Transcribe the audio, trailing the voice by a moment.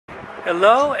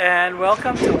Hello and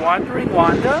welcome to Wandering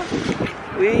WandA.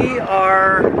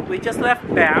 We just left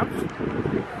Banff,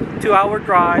 2-hour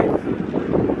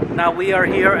drive. Now we are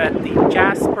here at the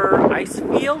Jasper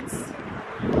Icefields.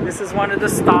 This is one of the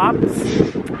stops.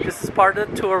 This is part of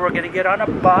the tour. We're going to get on a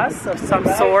bus of some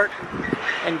sort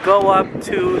and go up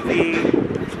to the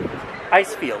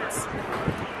Icefields.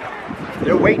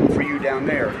 They're waiting for you down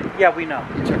there. Yeah, we know.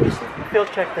 Check this in. Phil,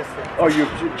 check this in. Oh, you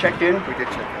checked in? We did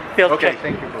check in. Phil, okay, check.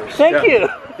 thank you, Bruce. Thank you.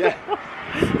 Yeah.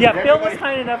 Yeah, Phil was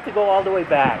kind enough to go all the way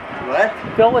back. What?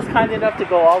 Phil was kind enough to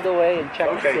go all the way and check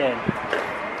us in.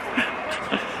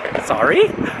 Sorry?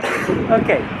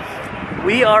 Okay.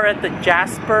 We are at the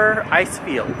Jasper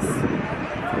Icefields.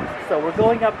 So we're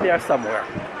going up there somewhere.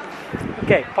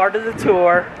 Okay, part of the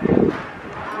tour.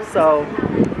 So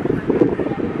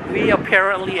we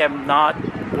apparently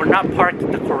we're not parked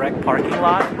at the correct parking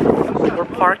lot. We're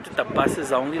parked at the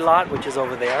buses only lot, which is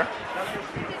over there.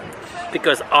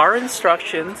 Because our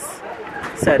instructions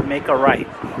said make a right.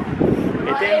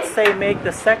 It didn't say make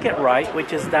the second right,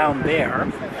 which is down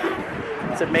there.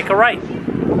 It said make a right.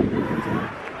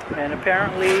 And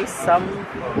apparently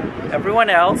everyone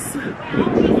else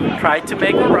tried to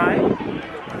make a right.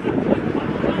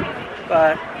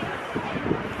 But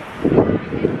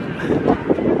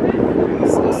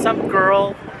some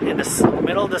girl in the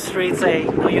middle of the street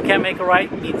saying, no, you can't make a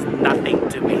right, means nothing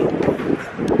to me.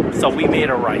 So we made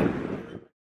a right.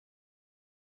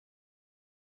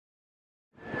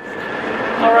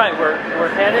 Alright, we're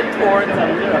headed towards a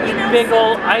big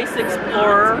old Ice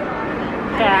Explorer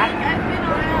pack.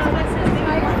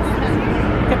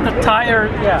 Look at the tire,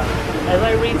 yeah. As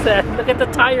Irene said, look at the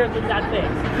tires in that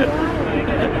thing.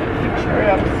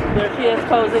 There she is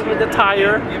posing with the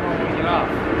tire.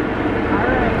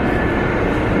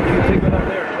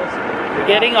 We're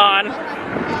getting on.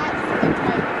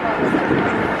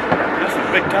 That's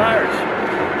some big tires.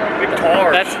 Big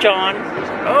cars. That's John.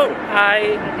 Oh.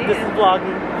 Hi. This is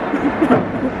vlogging.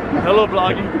 Hello,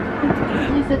 vlogging.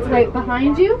 He sits right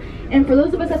behind you, and for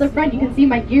those of us at the front, you can see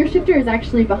my gear shifter is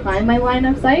actually behind my line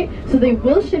of sight, so they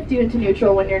will shift you into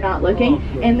neutral when you're not looking,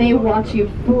 and they watch you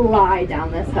fly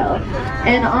down this hill.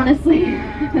 And honestly,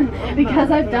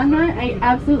 because I've done that, I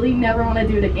absolutely never want to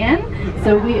do it again,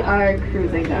 so we are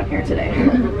cruising down here today.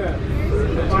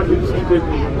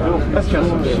 That's got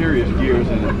some serious gears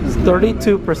in it. It's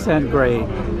 32% grade.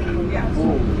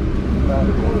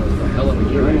 Hell of a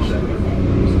gear.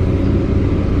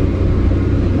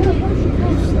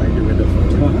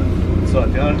 So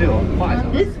if you want to do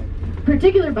This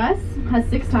particular bus has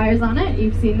 6 tires on it.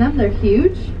 You've seen them. They're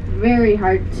huge. Very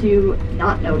hard to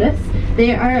not notice.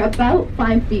 They are about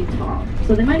 5 feet tall.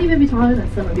 So they might even be taller than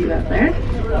some of you out there.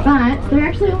 But they're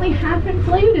actually only half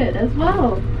inflated as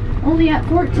well. Only at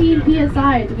 14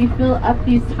 psi do we fill up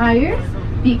these tires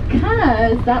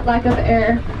because that lack of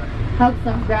air helps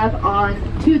them grab on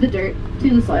to the dirt, to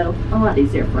the soil, a lot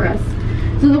easier for us.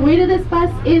 So the weight of this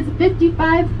bus is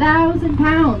 55,000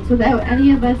 pounds without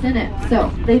any of us in it. So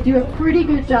they do a pretty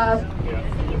good job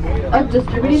of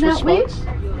distributing that weight.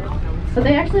 But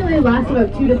they actually only last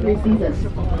about 2 to 3 seasons.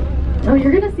 Oh,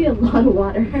 you're going to see a lot of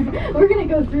water. We're going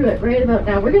to go through it right about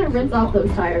now. We're going to rinse off those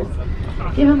tires.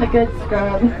 Give them a good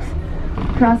scrub.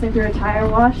 Crossing through a tire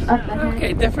wash up the head.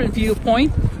 Okay, different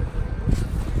viewpoint.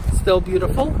 Still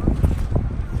beautiful.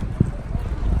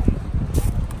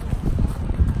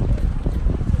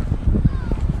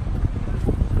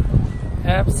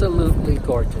 Absolutely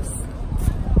gorgeous.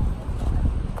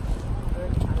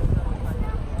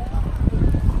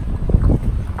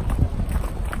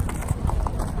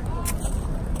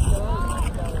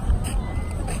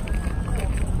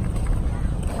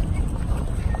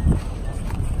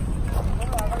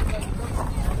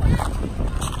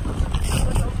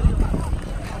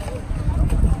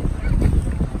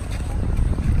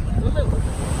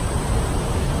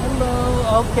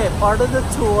 Okay, part of the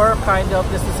tour, kind of,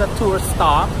 this is a tour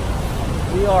stop.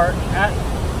 We are at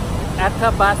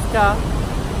Athabasca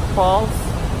Falls.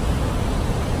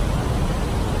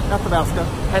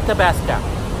 Athabasca.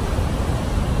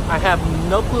 I have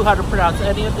no clue how to pronounce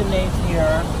any of the names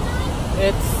here.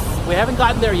 We haven't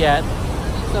gotten there yet.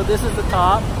 So this is the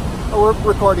top. Oh, we're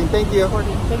recording. Thank you.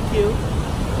 Recording. Thank you.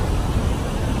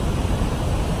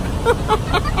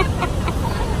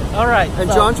 All right. And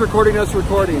so John's recording us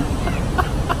recording.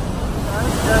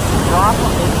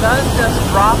 it does just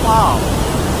drop off.